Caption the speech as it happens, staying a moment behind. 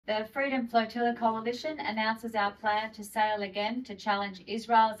The Freedom Flotilla Coalition announces our plan to sail again to challenge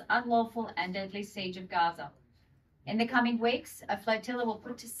Israel's unlawful and deadly siege of Gaza. In the coming weeks, a flotilla will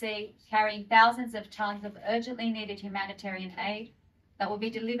put to sea carrying thousands of tons of urgently needed humanitarian aid that will be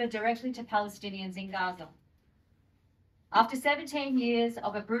delivered directly to Palestinians in Gaza. After 17 years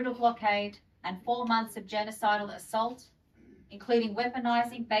of a brutal blockade and 4 months of genocidal assault, including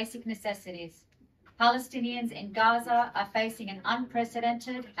weaponizing basic necessities, Palestinians in Gaza are facing an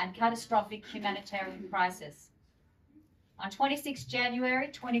unprecedented and catastrophic humanitarian crisis. On 26 January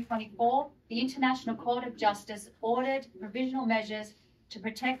 2024, the International Court of Justice ordered provisional measures to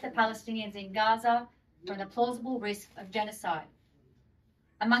protect the Palestinians in Gaza from the plausible risk of genocide.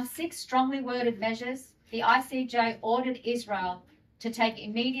 Among 6 strongly worded measures, the ICJ ordered Israel to take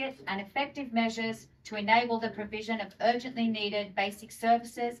immediate and effective measures to enable the provision of urgently needed basic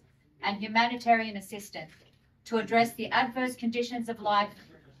services and humanitarian assistance to address the adverse conditions of life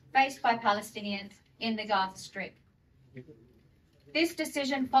faced by Palestinians in the Gaza Strip. This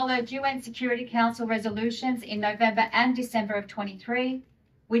decision followed UN Security Council resolutions in November and December of 23,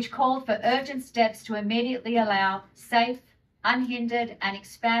 which called for urgent steps to immediately allow safe, unhindered and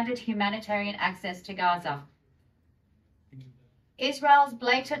expanded humanitarian access to Gaza. Israel's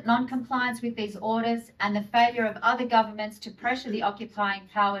blatant non-compliance with these orders and the failure of other governments to pressure the occupying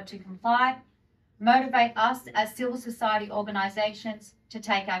power to comply motivate us as civil society organisations to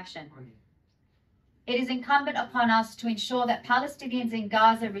take action. It is incumbent upon us to ensure that Palestinians in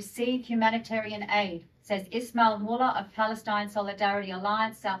Gaza receive humanitarian aid, says Ismail Mullah of Palestine Solidarity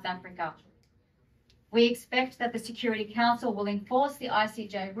Alliance, South Africa. We expect that the Security Council will enforce the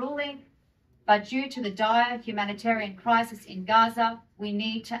ICJ ruling, but due to the dire humanitarian crisis in Gaza, we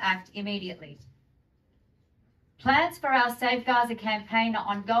need to act immediately. Plans for our Save Gaza campaign are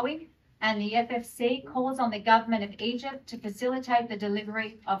ongoing, and the FFC calls on the government of Egypt to facilitate the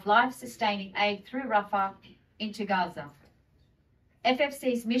delivery of life-sustaining aid through Rafah into Gaza.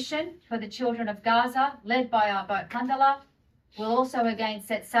 FFC's mission for the children of Gaza, led by our boat Handala, will also again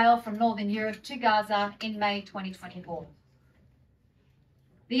set sail from Northern Europe to Gaza in May 2024.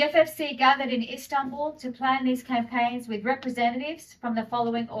 The FFC gathered in Istanbul to plan these campaigns with representatives from the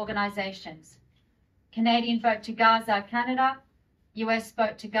following organisations: Canadian Boat to Gaza, Canada; US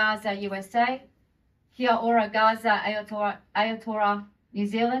Boat to Gaza, USA; Kia Ora Gaza, Aotearoa, New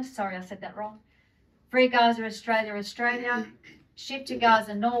Zealand, sorry I said that wrong; Free Gaza Australia, Australia; Ship to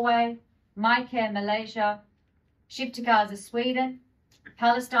Gaza, Norway; My Care, Malaysia; Ship to Gaza, Sweden;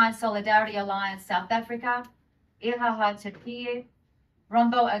 Palestine Solidarity Alliance, South Africa; Ihaha, Turkey;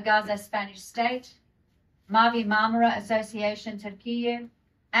 Rombo a Gaza, Spanish State; Mavi Marmara Association, Turkey;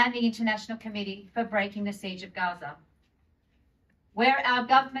 and the International Committee for Breaking the Siege of Gaza. Where our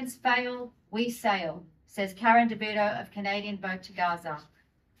governments fail, we sail, says Karen DeVito of Canadian Boat to Gaza.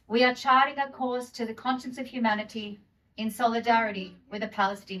 We are charting a course to the conscience of humanity in solidarity with the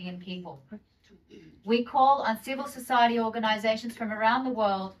Palestinian people. We call on civil society organisations from around the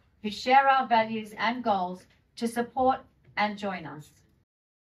world who share our values and goals to support and join us.